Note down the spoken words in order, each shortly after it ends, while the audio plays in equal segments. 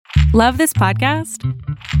Love this podcast?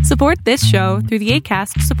 Support this show through the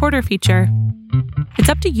Acast supporter feature. It's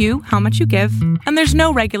up to you how much you give, and there's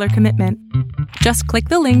no regular commitment. Just click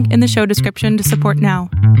the link in the show description to support now.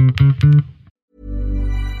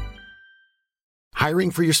 Hiring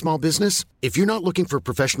for your small business? If you're not looking for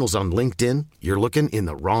professionals on LinkedIn, you're looking in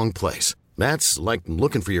the wrong place. That's like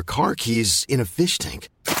looking for your car keys in a fish tank.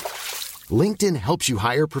 LinkedIn helps you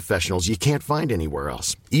hire professionals you can't find anywhere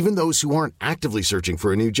else, even those who aren't actively searching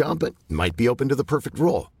for a new job but might be open to the perfect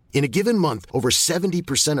role. In a given month, over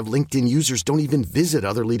 70% of LinkedIn users don't even visit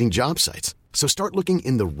other leading job sites. So start looking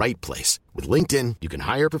in the right place. With LinkedIn, you can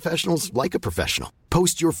hire professionals like a professional.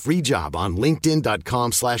 Post your free job on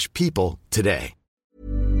linkedin.com/people today.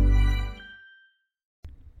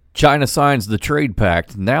 China signs the trade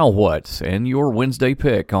pact, now what? And your Wednesday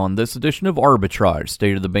pick on this edition of Arbitrage,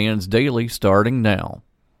 State of the Bands Daily, starting now.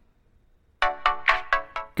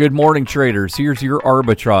 Good morning, traders. Here's your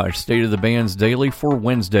Arbitrage, State of the Bands Daily for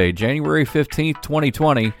Wednesday, January 15th,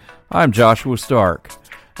 2020. I'm Joshua Stark.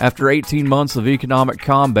 After 18 months of economic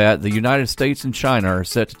combat, the United States and China are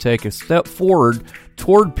set to take a step forward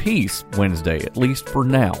toward peace Wednesday, at least for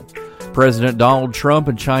now. President Donald Trump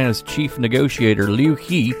and China's chief negotiator Liu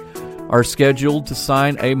He are scheduled to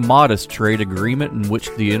sign a modest trade agreement in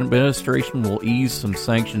which the administration will ease some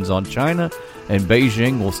sanctions on China and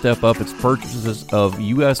Beijing will step up its purchases of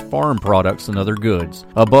U.S. farm products and other goods.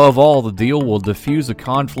 Above all, the deal will diffuse a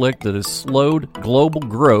conflict that has slowed global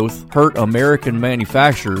growth, hurt American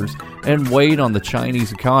manufacturers, and weighed on the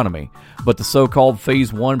Chinese economy. But the so-called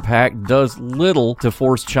Phase 1 Pact does little to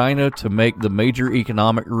force China to make the major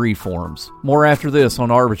economic reforms. More after this on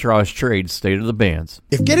Arbitrage Trade, State of the Bands.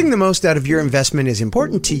 If getting the most out of your investment is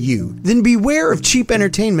important to you, then beware of cheap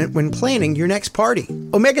entertainment when planning your next party.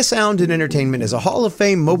 Omega Sound and Entertainment is a Hall of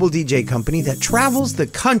Fame mobile DJ company that travels the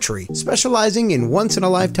country, specializing in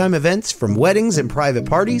once-in-a-lifetime events from weddings and private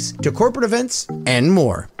parties to corporate events and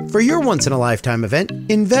more. For your once-in-a-lifetime event,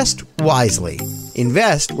 invest wisely.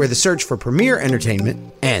 Invest where the search for premier entertainment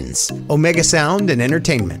ends. Omega Sound and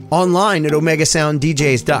Entertainment. Online at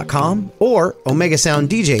OmegaSoundDJs.com or Omega Sound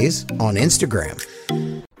DJs on Instagram.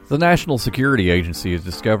 The National Security Agency has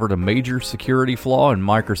discovered a major security flaw in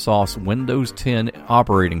Microsoft's Windows 10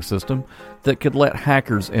 operating system that could let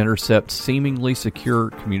hackers intercept seemingly secure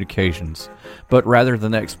communications. But rather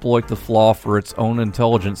than exploit the flaw for its own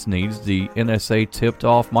intelligence needs, the NSA tipped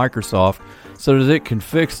off Microsoft so that it can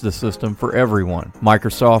fix the system for everyone.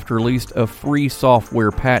 Microsoft released a free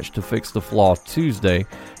software patch to fix the flaw Tuesday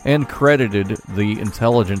and credited the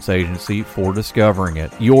intelligence agency for discovering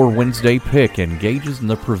it. Your Wednesday pick engages in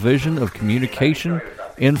the provision of communication,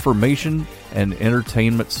 information, and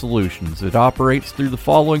entertainment solutions. It operates through the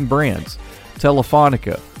following brands: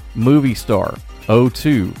 Telefonica, Movistar,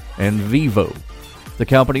 O2, and Vivo. The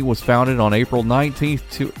company was founded on April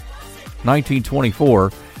 19th,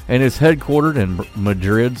 1924 and is headquartered in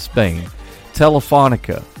Madrid, Spain.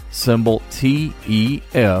 Telefonica, symbol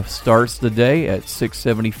TEF, starts the day at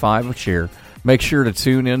 $6.75 a share. Make sure to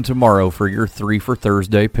tune in tomorrow for your 3 for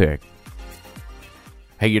Thursday pick.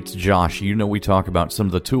 Hey, it's Josh. You know we talk about some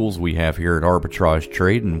of the tools we have here at Arbitrage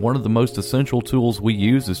Trade, and one of the most essential tools we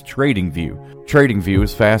use is TradingView. TradingView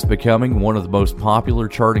is fast becoming one of the most popular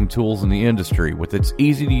charting tools in the industry. With its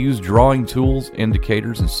easy-to-use drawing tools,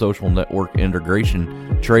 indicators, and social network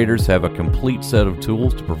integration, traders have a complete set of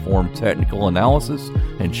tools to perform technical analysis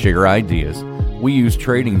and share ideas. We use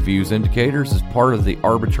TradingView's indicators as part of the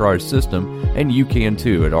arbitrage system, and you can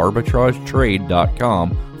too at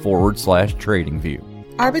arbitragetrade.com/TradingView.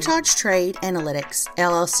 Arbitrage Trade Analytics,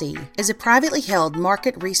 LLC, is a privately held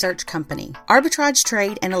market research company. Arbitrage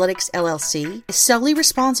Trade Analytics, LLC, is solely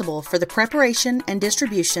responsible for the preparation and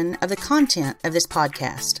distribution of the content of this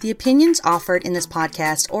podcast. The opinions offered in this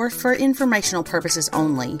podcast are for informational purposes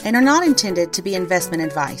only and are not intended to be investment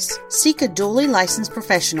advice. Seek a duly licensed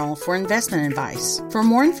professional for investment advice. For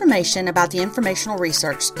more information about the informational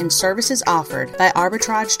research and services offered by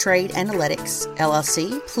Arbitrage Trade Analytics,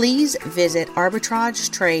 LLC, please visit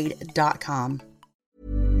arbitragetrade.com.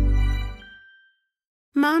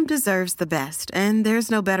 Mom deserves the best, and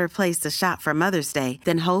there's no better place to shop for Mother's Day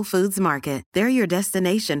than Whole Foods Market. They're your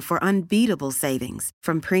destination for unbeatable savings,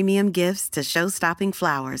 from premium gifts to show-stopping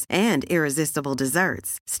flowers and irresistible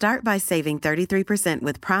desserts. Start by saving 33%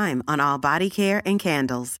 with Prime on all body care and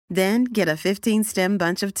candles. Then get a 15-stem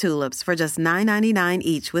bunch of tulips for just $9.99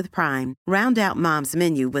 each with Prime. Round out Mom's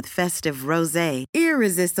menu with festive rosé,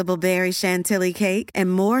 irresistible berry chantilly cake,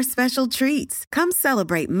 and more special treats. Come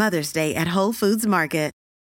celebrate Mother's Day at Whole Foods Market.